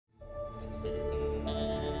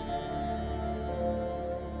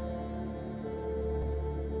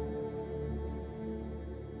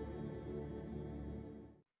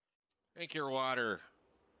Drink your water.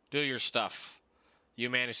 Do your stuff. You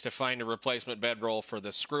managed to find a replacement bedroll for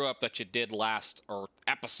the screw-up that you did last or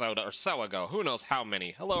episode or so ago. Who knows how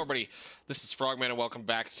many. Hello, everybody. This is Frogman, and welcome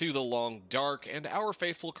back to The Long Dark and our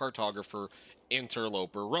faithful cartographer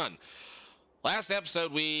interloper run. Last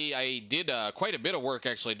episode, I did quite a bit of work,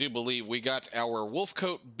 actually. I do believe we got our wolf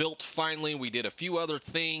coat built finally. We did a few other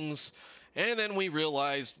things, and then we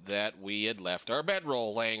realized that we had left our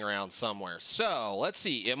bedroll laying around somewhere. So, let's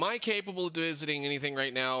see. Am I capable of visiting anything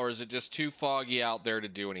right now, or is it just too foggy out there to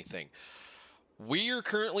do anything? We are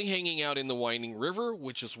currently hanging out in the Winding River,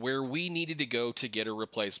 which is where we needed to go to get a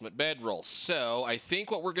replacement bedroll. So, I think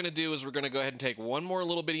what we're going to do is we're going to go ahead and take one more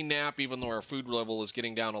little bitty nap, even though our food level is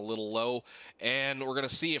getting down a little low, and we're going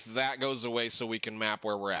to see if that goes away so we can map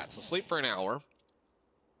where we're at. So, sleep for an hour.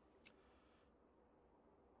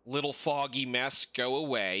 Little foggy mess, go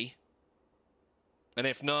away. And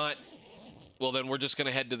if not, well, then we're just going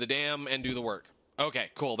to head to the dam and do the work. Okay,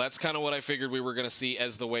 cool. That's kind of what I figured we were going to see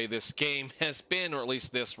as the way this game has been, or at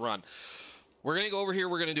least this run. We're going to go over here.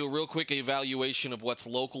 We're going to do a real quick evaluation of what's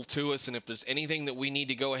local to us, and if there's anything that we need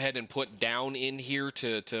to go ahead and put down in here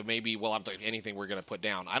to maybe, well, I'm thinking anything we're going to put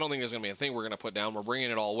down. I don't think there's going to be a thing we're going to put down. We're bringing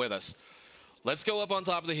it all with us. Let's go up on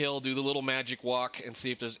top of the hill, do the little magic walk, and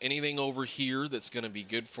see if there's anything over here that's going to be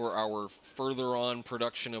good for our further on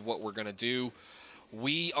production of what we're going to do.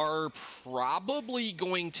 We are probably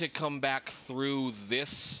going to come back through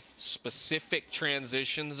this specific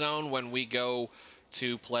transition zone when we go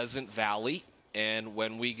to Pleasant Valley and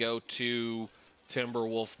when we go to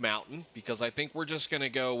Timberwolf Mountain, because I think we're just going to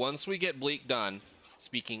go, once we get Bleak done,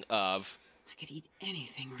 speaking of... I could eat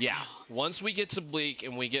anything right yeah, now. once we get to Bleak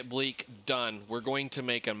and we get Bleak done, we're going to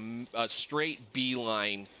make a straight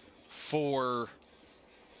beeline for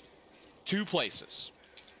two places.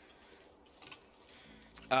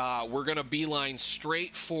 We're going to beeline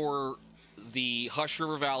straight for the Hush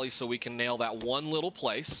River Valley so we can nail that one little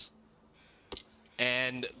place.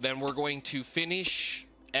 And then we're going to finish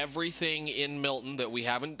everything in Milton that we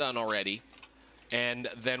haven't done already. And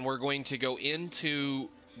then we're going to go into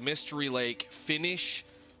Mystery Lake, finish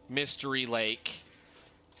Mystery Lake,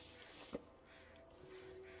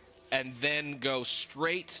 and then go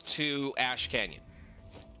straight to Ash Canyon.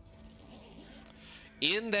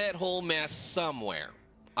 In that whole mess somewhere,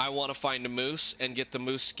 I want to find a moose and get the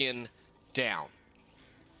moose skin down.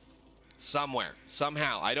 Somewhere,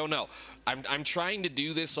 somehow, I don't know. I'm trying to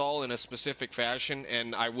do this all in a specific fashion,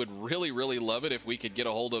 and I would really, really love it if we could get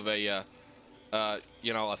a hold of a,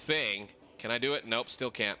 you know, a thing. Can I do it? Nope, still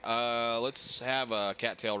can't. Let's have a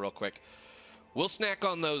cattail real quick. We'll snack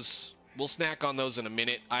on those. We'll snack on those in a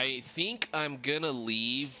minute. I think I'm gonna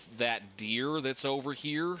leave that deer that's over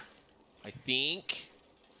here. I think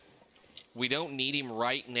we don't need him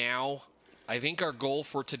right now. I think our goal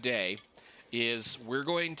for today is we're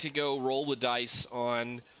going to go roll the dice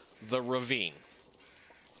on the ravine.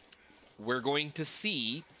 We're going to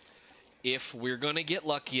see if we're gonna get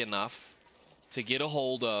lucky enough to get a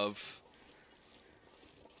hold of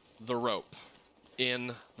the rope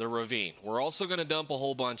in the ravine. We're also going to dump a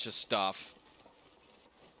whole bunch of stuff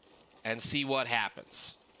and see what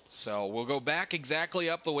happens. So we'll go back exactly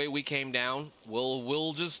up the way we came down.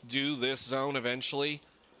 We'll just do this zone eventually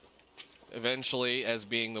as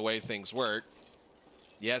being the way things work.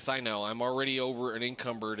 Yes, I know. I'm already over and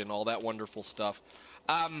encumbered and all that wonderful stuff.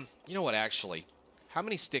 You know what, actually? How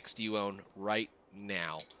many sticks do you own right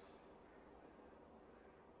now?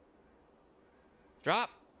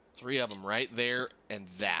 Drop. 3 of them right there, and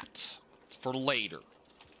that. For later.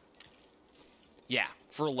 Yeah,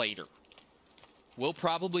 for later. We'll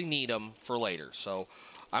probably need them for later. So,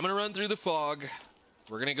 I'm going to run through the fog.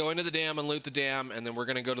 We're going to go into the dam and loot the dam, and then we're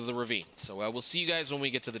going to go to the ravine. So, we'll see you guys when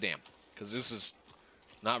we get to the dam, because this is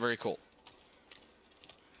not very cool.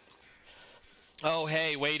 Oh,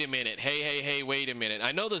 hey, wait a minute. Hey, wait a minute.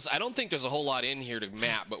 I know this. I don't think there's a whole lot in here to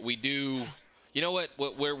map, but we do... You know what?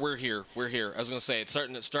 We're here. We're here. I was gonna say it's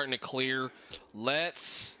starting to clear.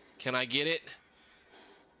 Can I get it?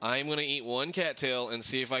 I'm gonna eat one cattail and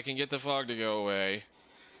see if I can get the fog to go away.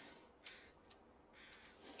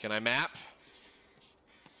 Can I map?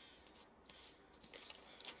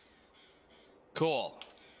 Cool.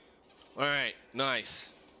 All right.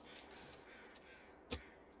 Nice.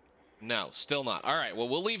 No, still not. All right. Well,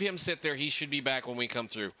 we'll leave him sit there. He should be back when we come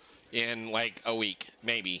through in like a week,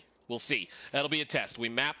 maybe. We'll see. That'll be a test. We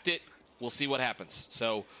mapped it. We'll see what happens.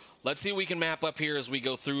 So let's see if we can map up here as we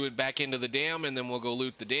go through it back into the dam, and then we'll go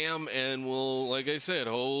loot the dam, and we'll, like I said,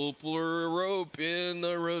 hope for a rope in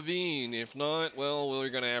the ravine. If not, well, we're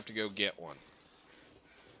going to have to go get one.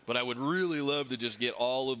 But I would really love to just get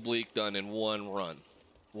all of Bleak done in one run.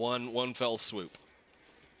 One fell swoop.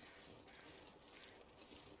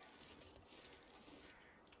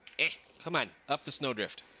 Come on, up the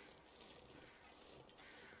snowdrift.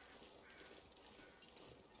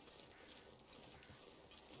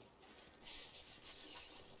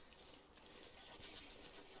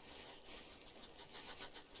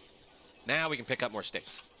 Now we can pick up more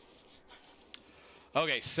sticks.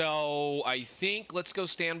 Okay, so I think let's go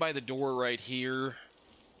stand by the door right here.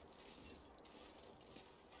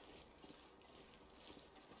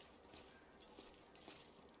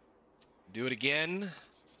 Do it again.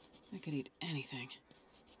 I could eat anything.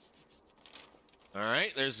 All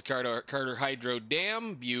right, there's the Carter Hydro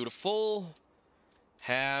Dam. Beautiful.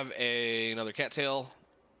 Have another cattail.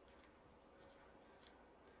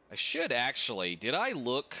 I should actually. Did I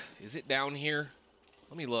look? Is it down here?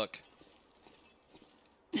 Let me look.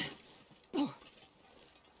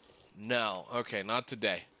 No. Okay, not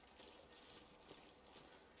today.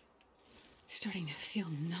 Starting to feel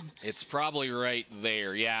numb. It's probably right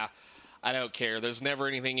there. Yeah, I don't care. There's never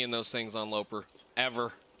anything in those things on Loper.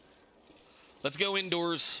 Ever. Let's go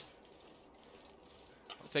indoors.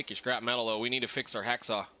 I'll take your scrap metal, though. We need to fix our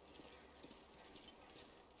hacksaw.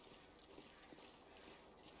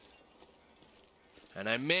 And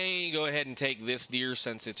I may go ahead and take this deer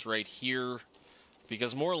since it's right here.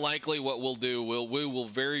 Because more likely what we'll do, we will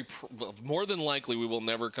more than likely we will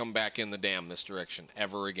never come back in the dam this direction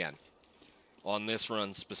ever again. On this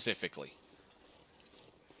run specifically.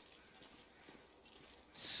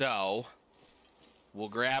 So, we'll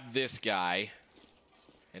grab this guy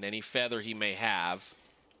and any feather he may have.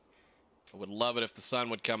 I would love it if the sun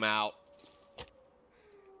would come out.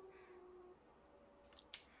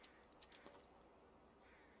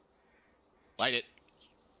 Light it.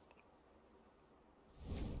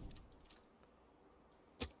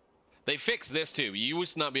 They fixed this too. You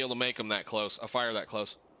used to not be able to make them that close, a fire that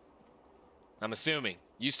close. I'm assuming.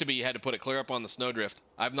 Used to be you had to put it clear up on the snowdrift.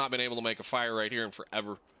 I've not been able to make a fire right here in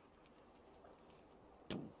forever.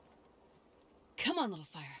 Come on, little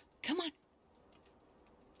fire. Come on.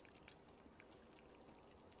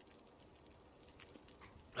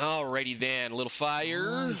 Alrighty then, little fire.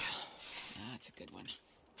 Oh, yeah. That's a good one.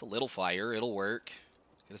 It's a little fire. It'll work.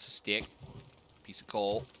 Get us a stick. Piece of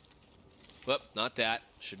coal. Whoop, not that.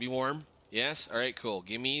 Should be warm. Yes. All right, cool.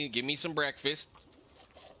 Give me some breakfast.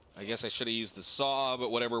 I guess I should have used the saw,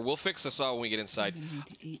 but whatever. We'll fix the saw when we get inside.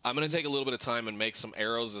 I'm going to take a little bit of time and make some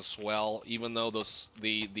arrows as well, even though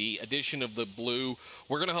the addition of the blue,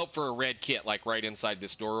 we're going to hope for a red kit, like right inside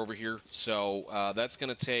this door over here. So that's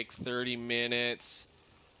going to take 30 minutes.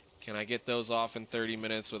 Can I get those off in 30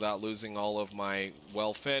 minutes without losing all of my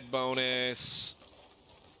well-fed bonus?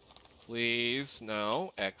 Please.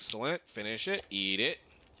 No. Excellent. Finish it. Eat it.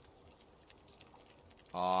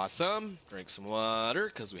 Awesome. Drink some water,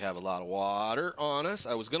 because we have a lot of water on us.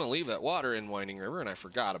 I was going to leave that water in Winding River, and I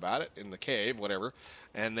forgot about it in the cave, whatever.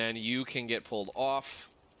 And then you can get pulled off.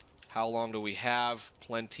 How long do we have?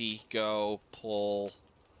 Plenty. Go. Pull.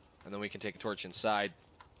 And then we can take a torch inside.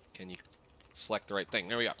 Can you select the right thing?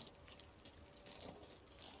 There we go.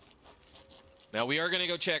 Now, we are going to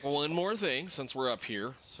go check one more thing, since we're up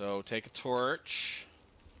here. So, take a torch.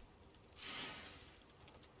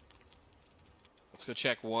 Let's go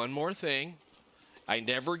check one more thing. I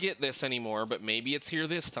never get this anymore, but maybe it's here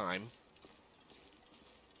this time.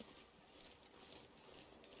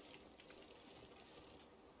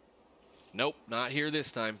 Nope, not here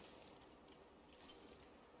this time.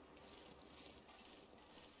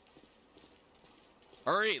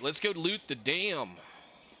 All right, let's go loot the dam.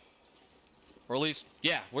 Or at least,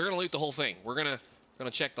 yeah, we're going to loot the whole thing. We're going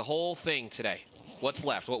to check the whole thing today. What's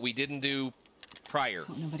left, what we didn't do prior.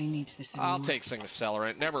 Hope nobody needs this anymore. I'll take some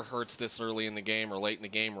accelerant. Never hurts this early in the game or late in the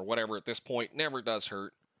game or whatever at this point. Never does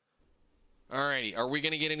hurt. Alrighty, are we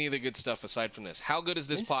going to get any of the good stuff aside from this? How good is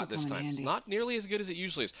this pot this time? It's not nearly as good as it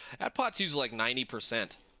usually is. That pot's usually like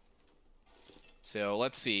 90%. So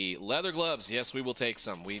let's see. Leather gloves. Yes, we will take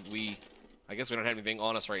some. I guess we don't have anything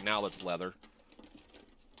on us right now that's leather.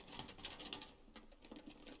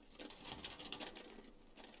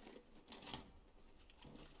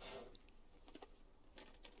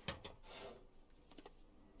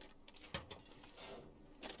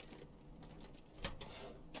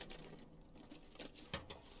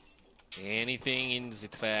 Anything in the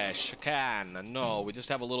trash can? No, we just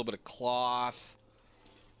have a little bit of cloth.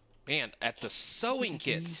 Man, at the sewing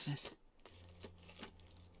kits,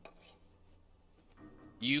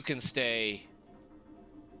 you can stay.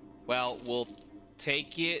 Well, we'll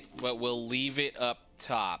take it, but we'll leave it up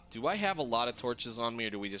top. Do I have a lot of torches on me,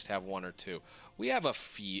 or do we just have one or two? We have a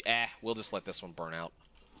few. We'll just let this one burn out.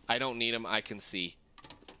 I don't need them. I can see.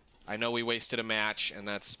 I know we wasted a match, and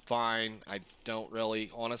that's fine. I don't really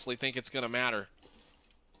honestly think it's going to matter.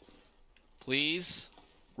 Please.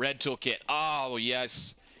 Red toolkit. Oh,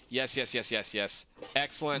 yes. Yes, yes, yes, yes, yes.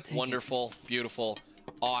 Excellent, wonderful, beautiful,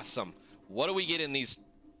 awesome. What do we get in these?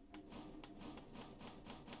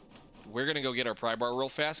 We're going to go get our pry bar real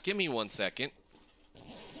fast. Give me 1 second.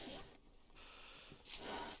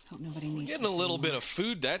 Hope nobody needs Getting a little bit of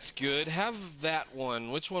food. That's good. Have that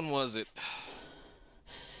one. Which one was it?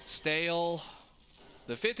 Stale.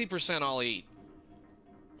 The 50% I'll eat.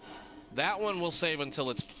 That one we'll save until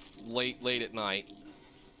it's late at night.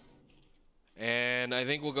 And I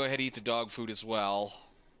think we'll go ahead and eat the dog food as well.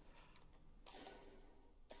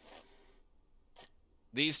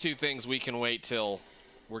 These two things we can wait till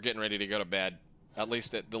we're getting ready to go to bed. At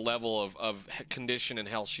least at the level of condition and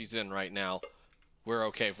health she's in right now. We're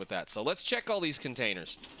okay with that. So let's check all these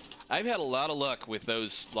containers. I've had a lot of luck with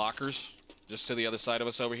those lockers just to the other side of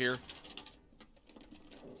us over here.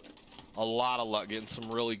 A lot of luck getting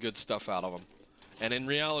some really good stuff out of them. And in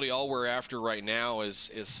reality, all we're after right now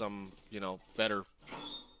is some, you know, better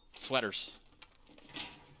sweaters.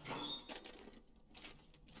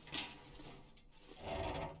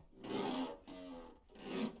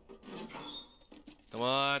 Come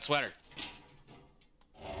on, sweater.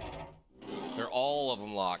 They're all of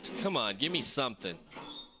them locked. Come on, give me something.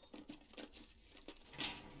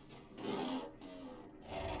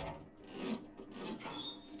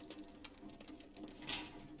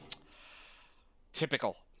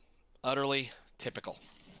 Typical. Utterly typical.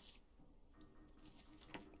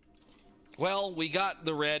 Well, we got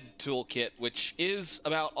the red toolkit, which is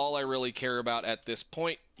about all I really care about at this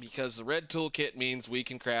point, because the red toolkit means we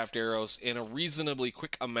can craft arrows in a reasonably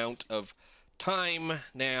quick amount of time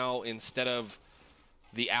now, instead of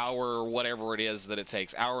the hour or whatever it is that it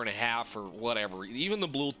takes, hour and a half or whatever. Even the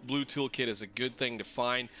blue toolkit is a good thing to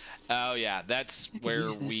find. Oh yeah, that's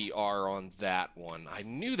where we are on that one. I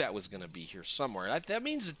knew that was going to be here somewhere. That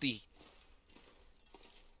means that the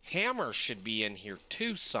hammer should be in here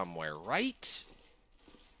too somewhere, right?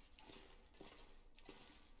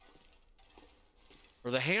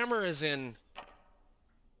 Or the hammer is in...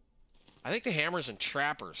 I think the hammer's in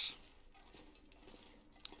trappers.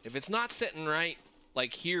 If it's not sitting right,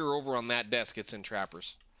 like here over on that desk, it's in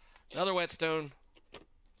trappers. Another whetstone.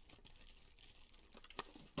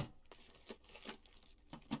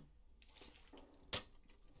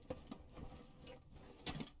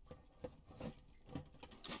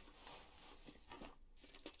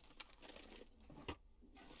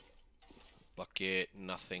 Bucket,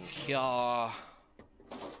 nothing here. Go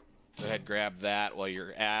ahead, grab that while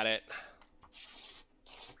you're at it.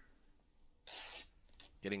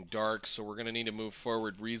 Getting dark, so we're going to need to move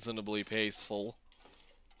forward reasonably paceful.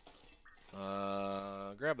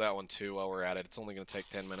 Grab that one too while we're at it. It's only going to take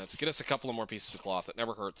 10 minutes. Get us a couple of more pieces of cloth. It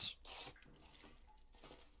never hurts.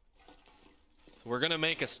 So we're going to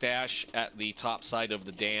make a stash at the top side of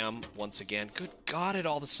the dam once again. Good God, at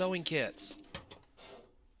all the sewing kits.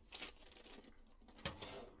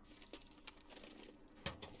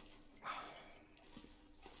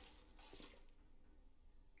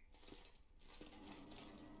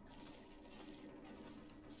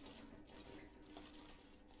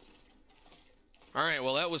 All right,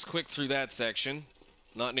 well, that was quick through that section.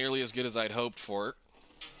 Not nearly as good as I'd hoped for it.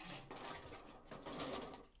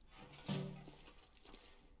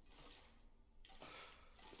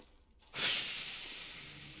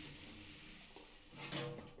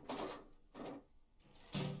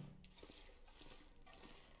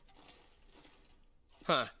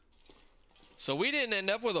 Huh. So we didn't end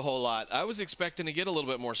up with a whole lot. I was expecting to get a little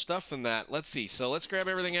bit more stuff than that. Let's see. So let's grab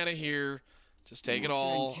everything out of here. Just take it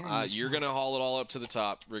all. You're going to haul it all up to the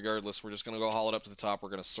top regardless. We're just going to go haul it up to the top. We're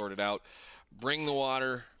going to sort it out. Bring the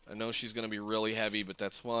water. I know she's going to be really heavy, but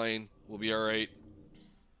that's fine. We'll be all right.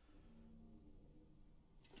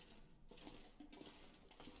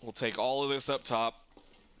 We'll take all of this up top.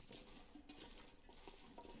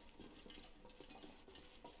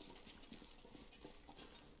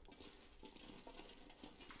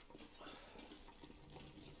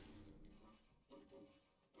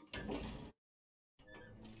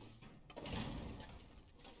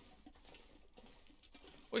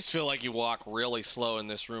 Always feel like you walk really slow in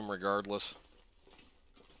this room regardless.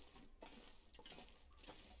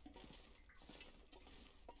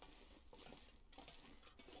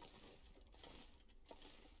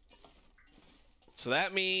 So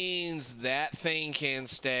that means that thing can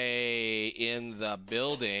stay in the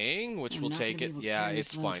building, which will take it. Yeah,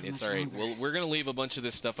 it's fine. It's all right. We're going to leave a bunch of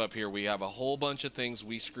this stuff up here. We have a whole bunch of things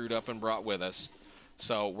we screwed up and brought with us.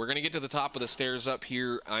 So we're going to get to the top of the stairs up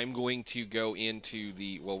here. I'm going to go into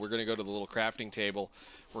the, well, we're going to go to the little crafting table.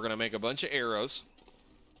 We're going to make a bunch of arrows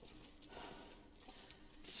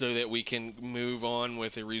so that we can move on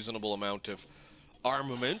with a reasonable amount of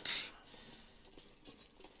armament.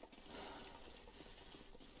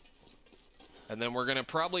 And then we're going to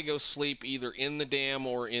probably go sleep either in the dam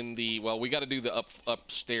or in the, well, we got to do the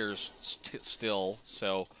upstairs still.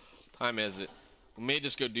 So time is it? We may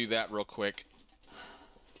just go do that real quick.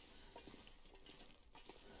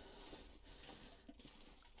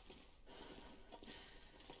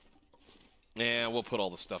 Yeah, we'll put all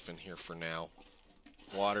the stuff in here for now.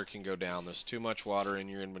 Water can go down. There's too much water in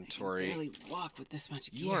your inventory. I can barely walk with this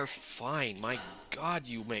much gear. You are fine. My God,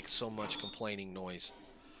 you make so much complaining noise.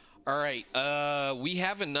 All right, we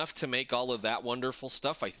have enough to make all of that wonderful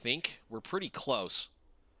stuff. I think we're pretty close.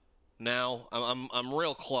 Now, I'm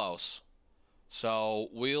real close. So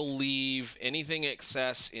we'll leave anything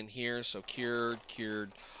excess in here. So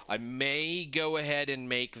cured. I may go ahead and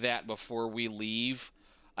make that before we leave.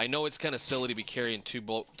 I know it's kind of silly to be carrying two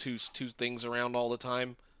things around all the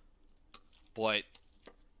time, but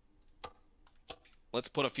let's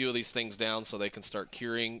put a few of these things down so they can start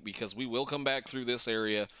curing, because we will come back through this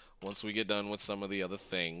area once we get done with some of the other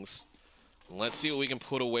things. Let's see what we can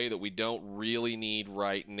put away that we don't really need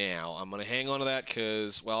right now. I'm going to hang on to that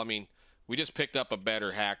because, well, I mean, we just picked up a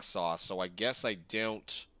better hacksaw, so I guess I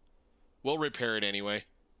don't. We'll repair it anyway.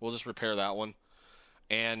 We'll just repair that one.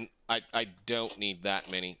 And I don't need that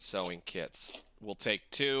many sewing kits. We'll take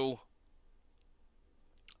 2.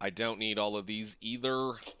 I don't need all of these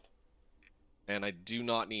either. And I do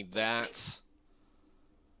not need that.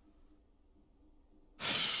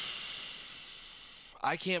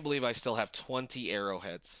 I can't believe I still have 20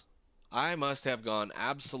 arrowheads. I must have gone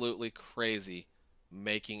absolutely crazy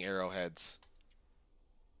making arrowheads.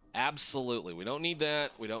 Absolutely. We don't need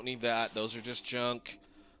that. We don't need that. Those are just junk.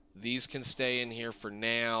 These can stay in here for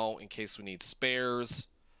now in case we need spares.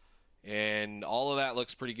 And all of that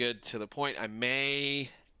looks pretty good to the point I may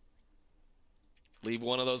leave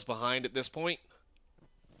one of those behind at this point.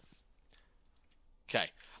 Okay.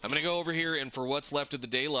 I'm going to go over here, and for what's left of the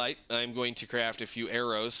daylight, I'm going to craft a few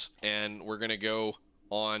arrows, and we're going to go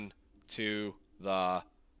on to the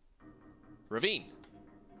ravine.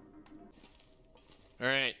 All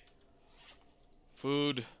right.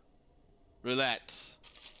 Food roulette.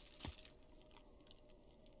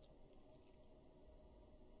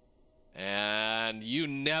 And you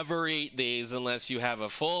never eat these unless you have a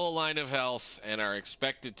full line of health and are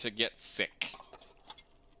expected to get sick.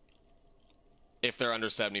 If they're under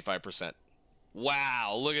 75%.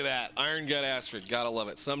 Wow, look at that. Iron Gut Astrid. Gotta love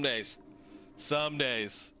it. Some days. Some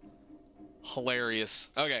days. Hilarious.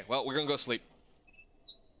 Okay, well, we're gonna go sleep.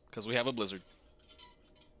 Because we have a blizzard.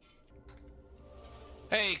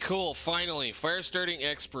 Hey, cool. Finally. Fire starting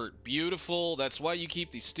expert. Beautiful. That's why you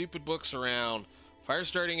keep these stupid books around. Fire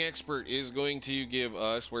starting expert is going to give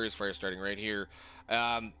us, where is fire starting? Right here.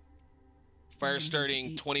 Fire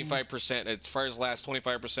starting 25%. Its fires last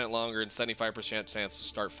 25% longer and 75% chance to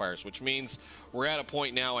start fires, which means we're at a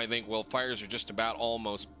point now, I think, well, fires are just about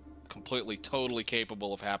almost completely, totally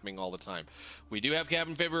capable of happening all the time. We do have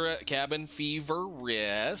cabin fever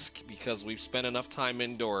risk because we've spent enough time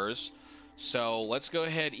indoors. So let's go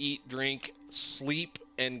ahead, eat, drink, sleep,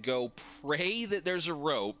 and go pray that there's a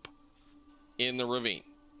rope in the ravine.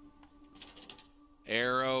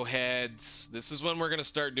 Arrowheads. This is when we're going to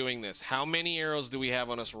start doing this. How many arrows do we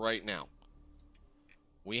have on us right now?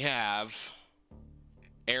 We have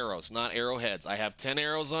arrows, not arrowheads. I have 10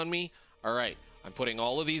 arrows on me. All right. I'm putting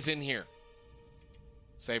all of these in here.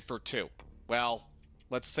 Save for 2. Well,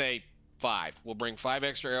 let's say 5. We'll bring 5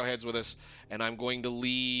 extra arrowheads with us, and I'm going to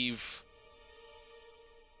leave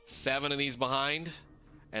 7 of these behind,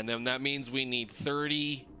 and then that means we need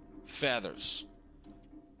 30 feathers.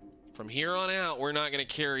 From here on out, we're not going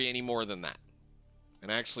to carry any more than that. And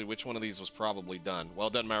actually, which one of these was probably done? Well,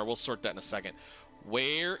 it doesn't matter. We'll sort that in a second.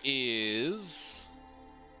 Where is...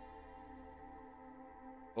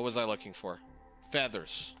 What was I looking for?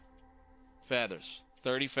 Feathers. Feathers.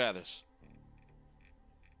 30 feathers.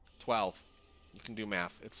 12. You can do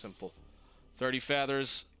math. It's simple. 30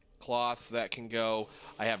 feathers. Cloth. That can go.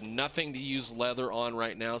 I have nothing to use leather on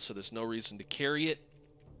right now, so there's no reason to carry it.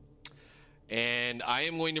 And I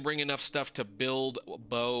am going to bring enough stuff to build a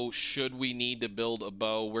bow should we need to build a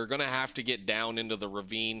bow. We're going to have to get down into the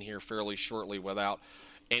ravine here fairly shortly without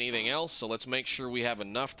anything else. So let's make sure we have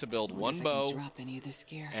enough to build one bow. Drop any of this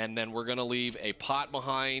gear. And then we're going to leave a pot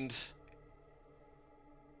behind.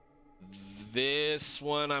 This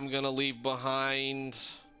one I'm going to leave behind.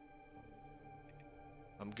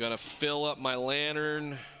 I'm gonna fill up my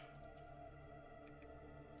lantern.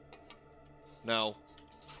 No.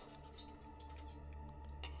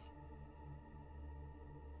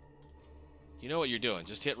 You know what you're doing.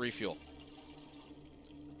 Just hit refuel.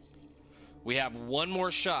 We have one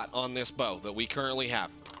more shot on this bow that we currently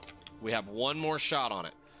have. We have one more shot on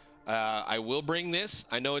it. I will bring this.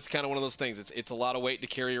 I know it's kind of one of those things. It's a lot of weight to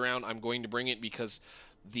carry around. I'm going to bring it because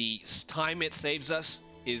the time it saves us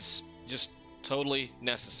is just totally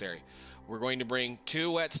necessary. We're going to bring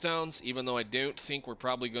 2 whetstones, even though I don't think we're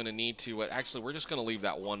probably going to need to. Actually, we're just going to leave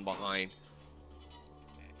that one behind.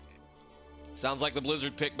 Sounds like the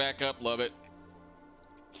blizzard picked back up. Love it.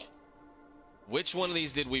 Which one of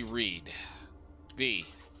these did we read? B.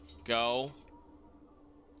 Go.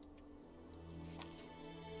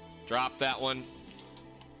 Drop that one.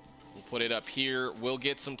 We'll put it up here. We'll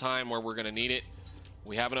get some time where we're going to need it.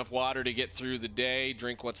 We have enough water to get through the day.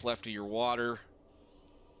 Drink what's left of your water.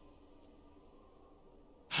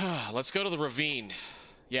 Let's go to the ravine.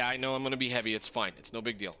 Yeah, I know I'm going to be heavy. It's fine. It's no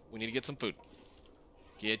big deal. We need to get some food.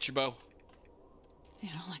 Get your bow.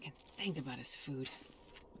 Man, all I can think about is food.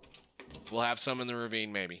 We'll have some in the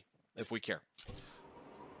ravine, maybe, if we care.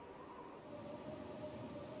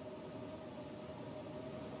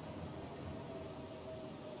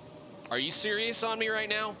 Are you serious on me right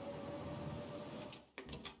now?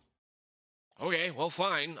 Okay, well,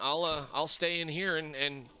 fine. I'll stay in here and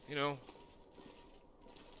you know,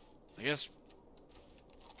 I guess.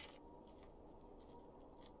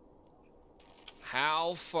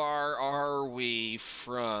 How far are we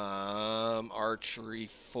from archery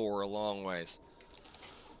 4? A long ways.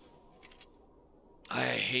 I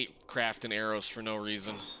hate crafting arrows for no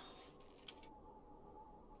reason.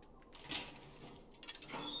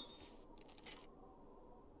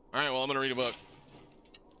 All right, well, I'm gonna read a book.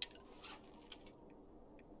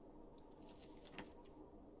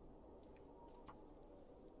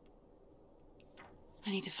 I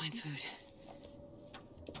need to find food.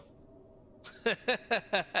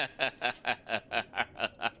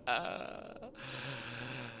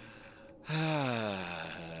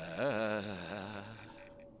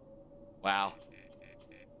 Wow.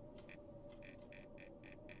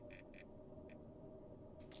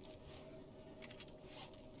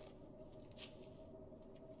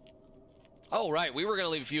 Oh, right. We were going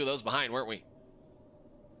to leave a few of those behind, weren't we?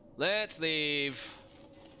 Let's leave.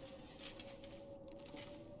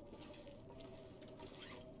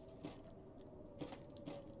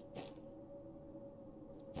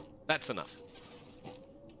 That's enough.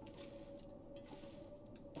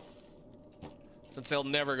 Since they'll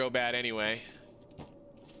never go bad anyway.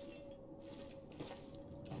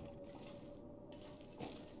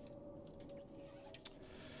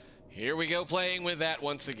 Here we go playing with that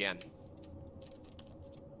once again.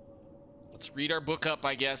 Let's read our book up,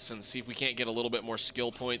 I guess, and see if we can't get a little bit more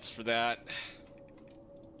skill points for that.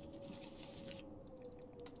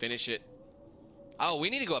 Finish it. Oh, we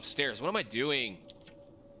need to go upstairs. What am I doing?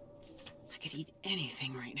 I could eat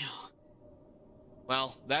anything right now.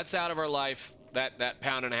 Well, that's out of our life. That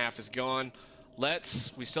pound and a half is gone.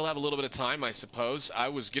 We still have a little bit of time, I suppose. I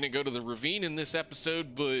was going to go to the ravine in this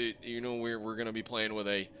episode, but, you know, we're going to be playing with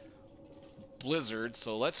a blizzard.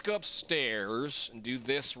 So let's go upstairs and do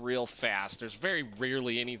this real fast. There's very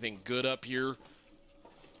rarely anything good up here,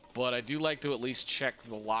 but I do like to at least check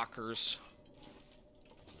the lockers.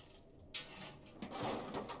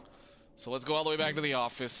 So let's go all the way back to the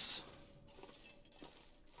office.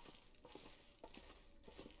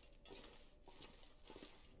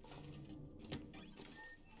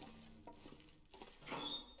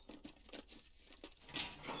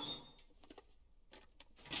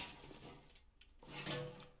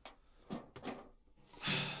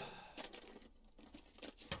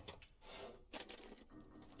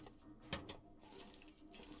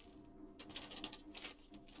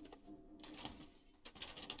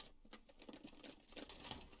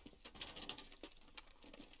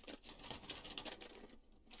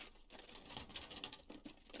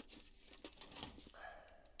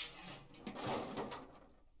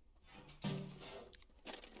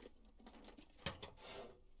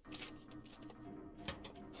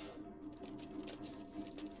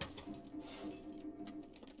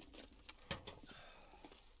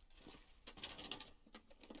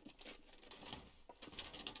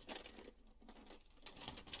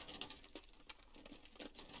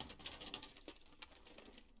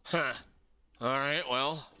 Huh. All right,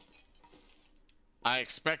 well, I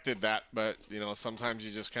expected that, but, you know, sometimes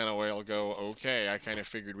you just kind of will go, okay, I kind of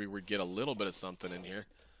figured we would get a little bit of something in here.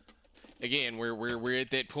 again, we're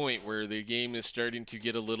at that point where the game is starting to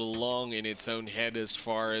get a little long in its own head as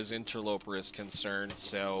far as Interloper is concerned,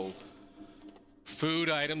 so food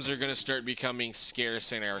items are going to start becoming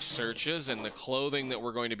scarce in our searches, and the clothing that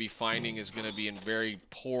we're going to be finding is going to be in very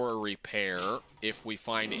poor repair, if we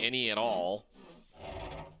find any at all.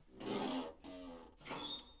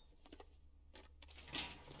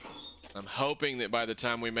 I'm hoping that by the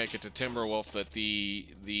time we make it to Timberwolf that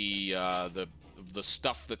the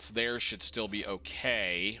stuff that's there should still be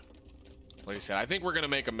okay. Like I said, I think we're going to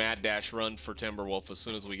make a mad dash run for Timberwolf as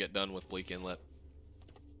soon as we get done with Bleak Inlet.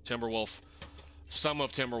 Some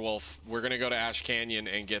of Timberwolf, we're going to go to Ash Canyon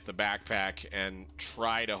and get the backpack and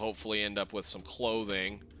try to hopefully end up with some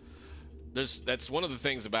clothing. That's one of the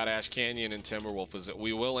things about Ash Canyon and Timberwolf is that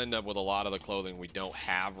we will end up with a lot of the clothing we don't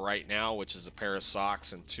have right now, which is a pair of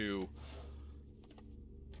socks and two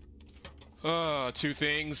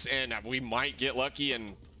things, and we might get lucky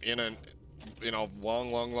and in a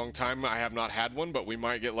long time. I have not had one, but we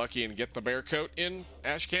might get lucky and get the bear coat in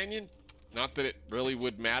Ash Canyon. Not that it really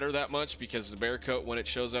would matter that much, because the bear coat, when it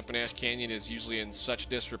shows up in Ash Canyon, is usually in such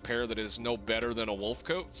disrepair that it is no better than a wolf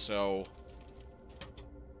coat, so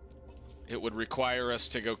it would require us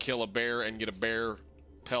to go kill a bear and get a bear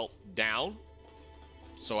pelt down.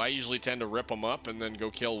 So I usually tend to rip them up and then go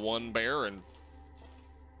kill one bear and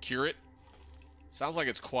cure it. Sounds like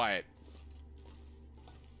it's quiet.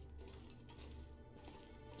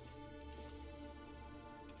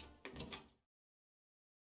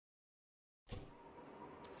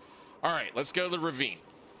 All right, let's go to the ravine.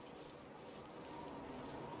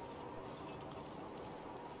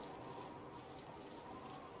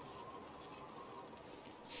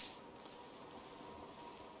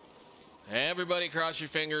 Everybody cross your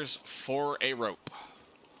fingers for a rope.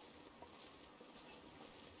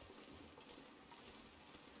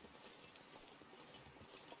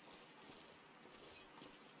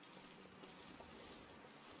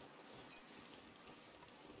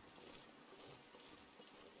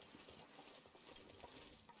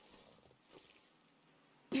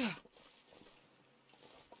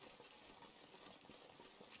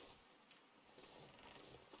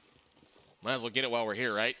 Might as well get it while we're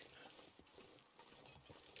here, right?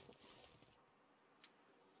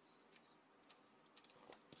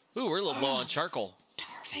 Ooh, we're a little low on charcoal.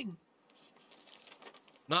 Starving.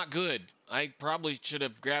 Not good. I probably should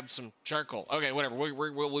have grabbed some charcoal. Okay, whatever.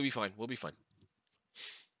 We'll be fine. We'll be fine.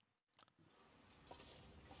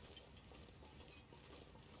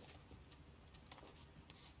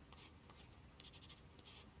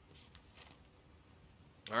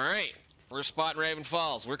 All right. First spot in Raven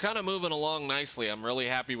Falls. We're kind of moving along nicely. I'm really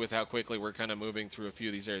happy with how quickly we're kind of moving through a few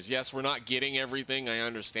of these areas. Yes, we're not getting everything. I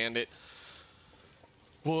understand it.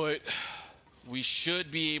 But we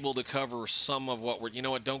should be able to cover some of what we're... You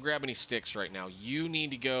know what? Don't grab any sticks right now. You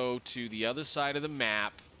need to go to the other side of the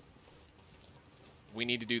map. We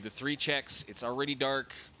need to do the 3 checks. It's already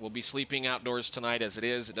dark. We'll be sleeping outdoors tonight as it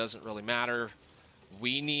is. It doesn't really matter.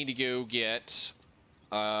 We need to go get...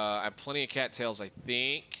 I have plenty of cattails, I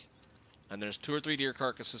think. And there's 2 or 3 deer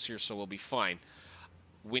carcasses here, so we'll be fine.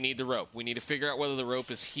 We need the rope. We need to figure out whether the rope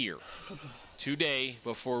is here today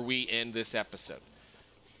before we end this episode.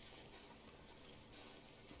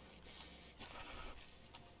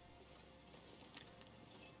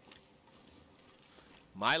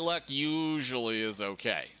 My luck usually is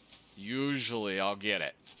okay. Usually I'll get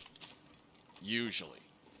it. Usually.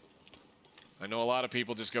 I know a lot of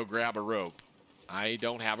people just go grab a rope. I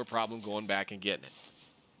don't have a problem going back and getting it.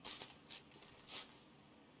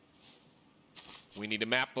 We need to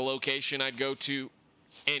map the location I'd go to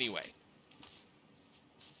anyway.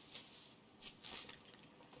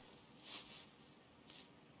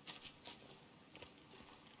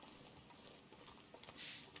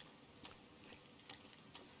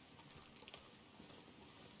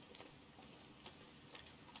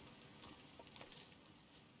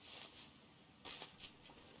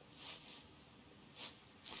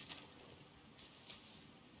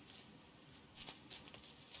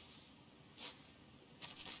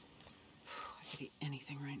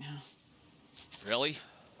 Anything right now. Really?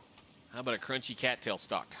 How about a crunchy cattail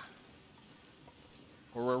stalk?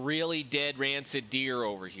 Or a really dead rancid deer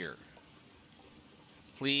over here?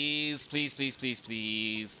 Please, please, please, please,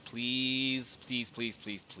 please, please, please, please,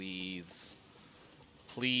 please, please.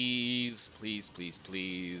 Please, please, please,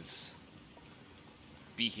 please.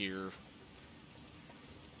 Be here.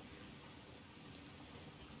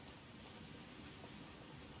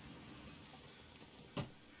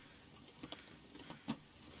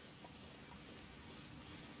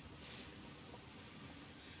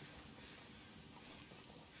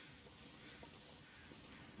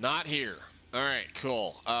 Not here. All right,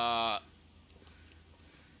 cool.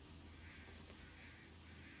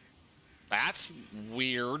 That's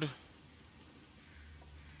weird.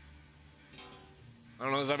 I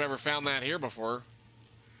don't know if I've ever found that here before.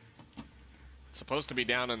 It's supposed to be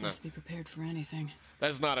down in the... Must be prepared for anything.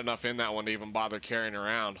 There's not enough in that one to even bother carrying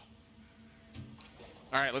around.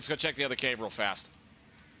 All right, let's go check the other cave real fast.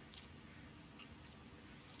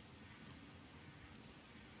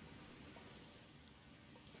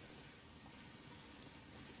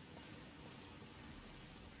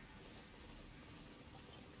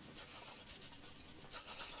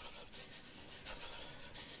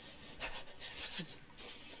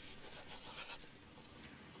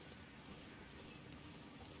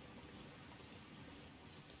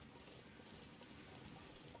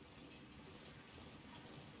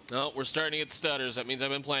 No, we're starting to get stutters. That means I've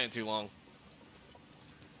been playing too long.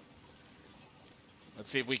 Let's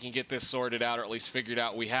see if we can get this sorted out, or at least figured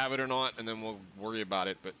out we have it or not, and then we'll worry about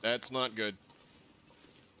it. But that's not good.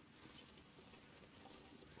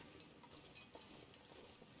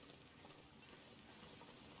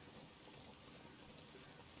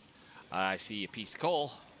 I see a piece of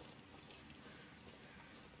coal.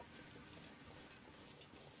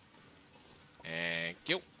 Thank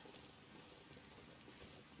you.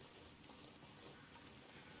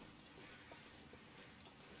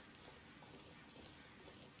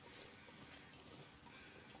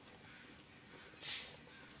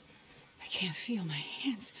 I can't feel my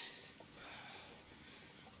hands.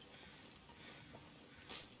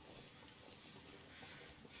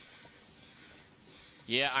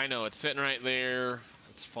 Yeah, I know. It's sitting right there.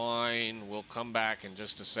 It's fine. We'll come back in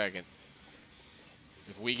just a second.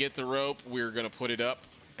 If we get the rope, we're going to put it up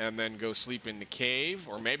and then go sleep in the cave.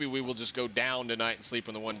 Or maybe we will just go down tonight and sleep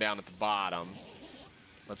in the one down at the bottom.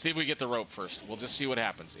 Let's see if we get the rope first. We'll just see what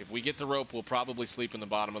happens. If we get the rope, we'll probably sleep in the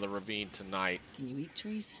bottom of the ravine tonight. Can you eat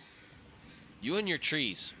trees? You and your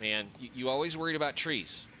trees, man. You always worried about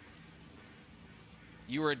trees.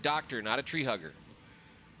 You were a doctor, not a tree hugger.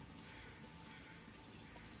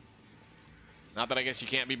 Not that I guess you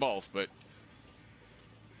can't be both, but...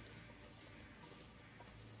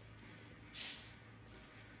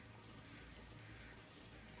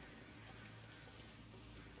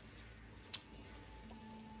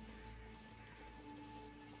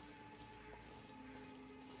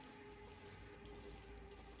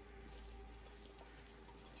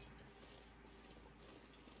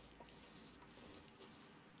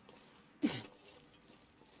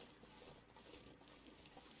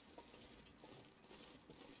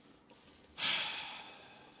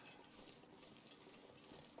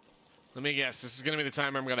 Let me guess, this is going to be the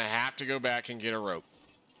time I'm going to have to go back and get a rope.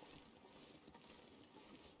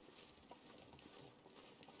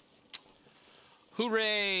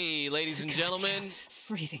 Hooray, ladies and gentlemen.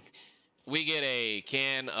 Freezing. We get a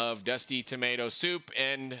can of dusty tomato soup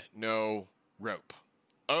and no rope.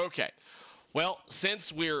 Okay. Well,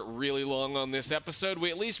 since we're really long on this episode,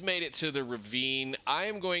 we at least made it to the ravine. I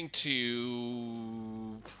am going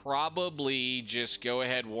to probably just go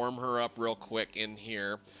ahead, warm her up real quick in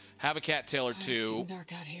here. Have a cattail or two. It's getting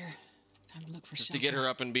dark out here. Time to look for just shelter. to get her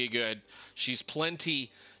up and be good. She's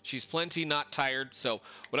plenty not tired. So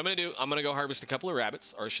what I'm going to do, I'm going to go harvest a couple of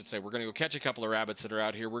rabbits, or I should say we're going to go catch a couple of rabbits that are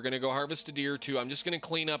out here. We're going to go harvest a deer or two. I'm just going to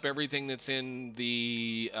clean up everything that's in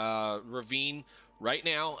the ravine right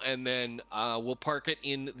now, and then we'll park it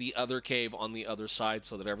in the other cave on the other side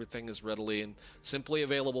so that everything is readily and simply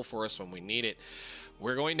available for us when we need it.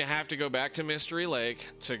 We're going to have to go back to Mystery Lake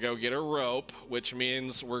to go get a rope, which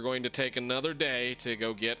means we're going to take another day to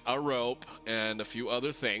go get a rope and a few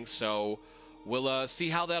other things. So we'll see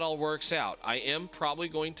how that all works out. I am probably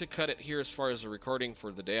going to cut it here as far as the recording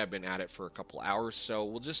for the day. I've been at it for a couple hours, so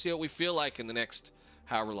we'll just see what we feel like in the next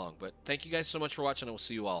however long. But thank you guys so much for watching, and we'll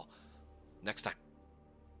see you all next time.